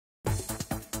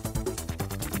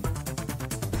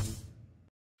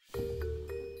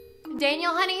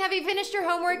Daniel, honey, have you finished your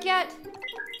homework yet?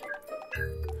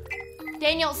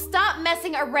 Daniel, stop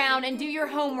messing around and do your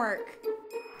homework.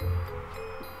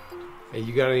 Hey,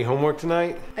 you got any homework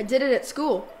tonight? I did it at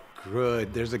school.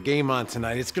 Good. There's a game on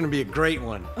tonight. It's gonna be a great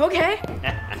one. Okay.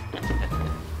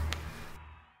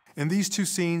 In these two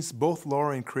scenes, both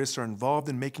Laura and Chris are involved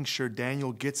in making sure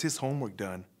Daniel gets his homework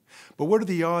done. But what are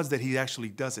the odds that he actually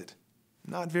does it?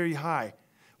 Not very high.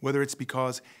 Whether it's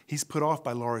because he's put off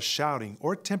by Laura's shouting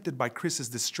or tempted by Chris's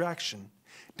distraction,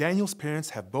 Daniel's parents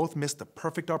have both missed the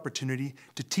perfect opportunity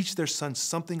to teach their son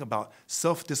something about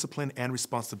self-discipline and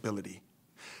responsibility.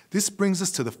 This brings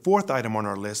us to the fourth item on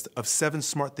our list of 7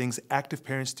 smart things active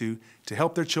parents do to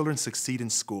help their children succeed in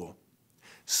school.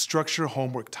 Structure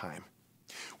homework time.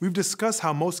 We've discussed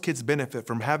how most kids benefit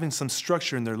from having some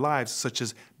structure in their lives, such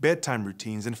as bedtime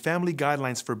routines and family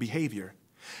guidelines for behavior.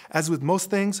 As with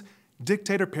most things,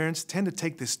 dictator parents tend to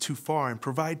take this too far and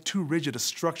provide too rigid a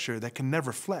structure that can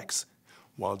never flex,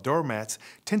 while doormats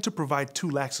tend to provide too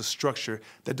lax a structure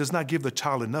that does not give the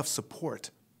child enough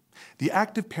support. The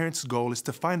active parent's goal is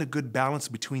to find a good balance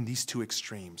between these two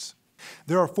extremes.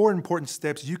 There are 4 important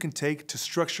steps you can take to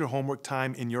structure homework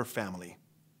time in your family.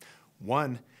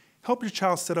 1. Help your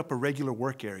child set up a regular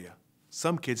work area.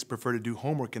 Some kids prefer to do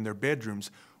homework in their bedrooms,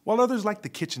 while others like the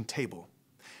kitchen table.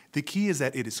 The key is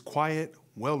that it is quiet,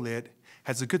 well-lit,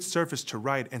 has a good surface to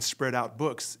write and spread out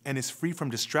books, and is free from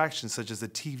distractions such as the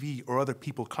TV or other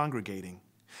people congregating.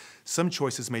 Some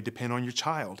choices may depend on your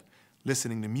child.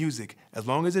 Listening to music, as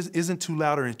long as it isn't too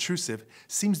loud or intrusive,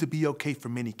 seems to be okay for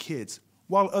many kids,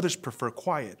 while others prefer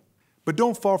quiet. But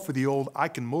don't fall for the old "I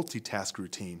can multitask"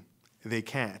 routine. They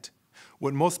can't.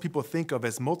 What most people think of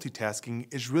as multitasking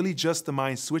is really just the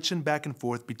mind switching back and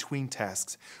forth between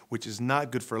tasks, which is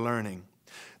not good for learning.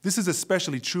 This is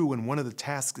especially true when one of the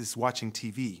tasks is watching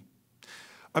TV.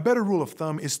 A better rule of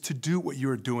thumb is to do what you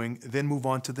are doing, then move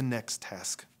on to the next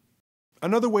task.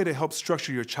 Another way to help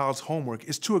structure your child's homework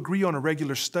is to agree on a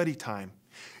regular study time.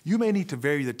 You may need to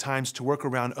vary the times to work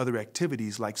around other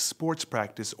activities like sports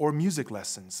practice or music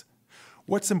lessons.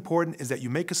 What's important is that you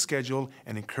make a schedule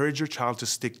and encourage your child to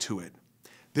stick to it.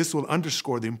 This will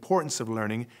underscore the importance of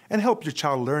learning and help your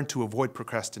child learn to avoid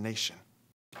procrastination.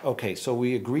 Okay, so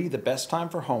we agree the best time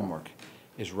for homework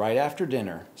is right after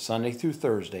dinner, Sunday through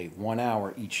Thursday, 1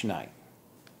 hour each night.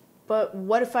 But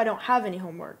what if I don't have any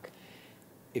homework?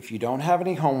 If you don't have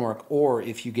any homework, or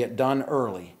if you get done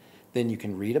early, then you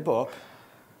can read a book,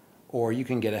 or you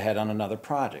can get ahead on another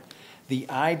project. The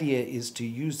idea is to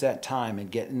use that time and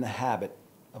get in the habit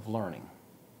of learning.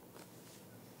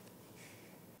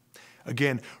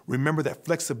 Again, remember that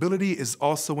flexibility is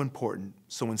also important,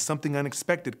 so when something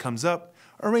unexpected comes up,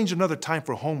 arrange another time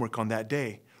for homework on that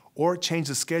day, or change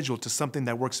the schedule to something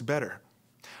that works better.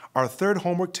 Our third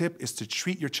homework tip is to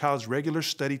treat your child's regular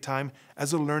study time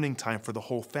as a learning time for the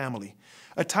whole family,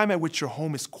 a time at which your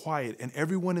home is quiet and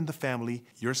everyone in the family,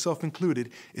 yourself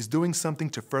included, is doing something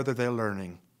to further their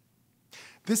learning.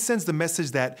 This sends the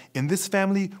message that in this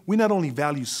family, we not only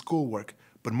value schoolwork,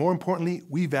 but more importantly,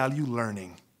 we value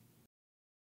learning.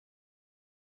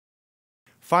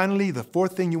 Finally, the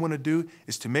fourth thing you want to do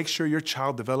is to make sure your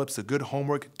child develops a good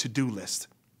homework to-do list.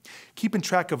 Keeping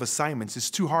track of assignments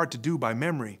is too hard to do by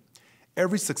memory.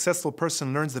 Every successful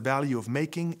person learns the value of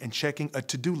making and checking a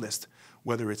to-do list,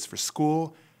 whether it's for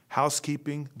school,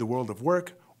 housekeeping, the world of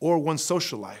work, or one's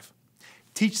social life.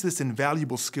 Teach this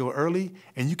invaluable skill early,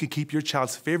 and you can keep your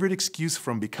child's favorite excuse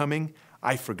from becoming,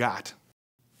 "I forgot."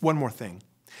 One more thing.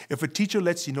 If a teacher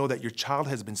lets you know that your child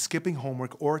has been skipping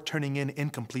homework or turning in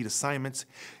incomplete assignments,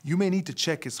 you may need to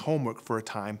check his homework for a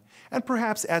time and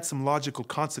perhaps add some logical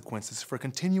consequences for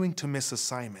continuing to miss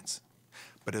assignments.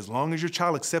 But as long as your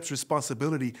child accepts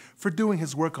responsibility for doing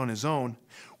his work on his own,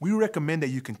 we recommend that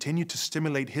you continue to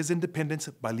stimulate his independence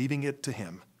by leaving it to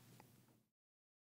him.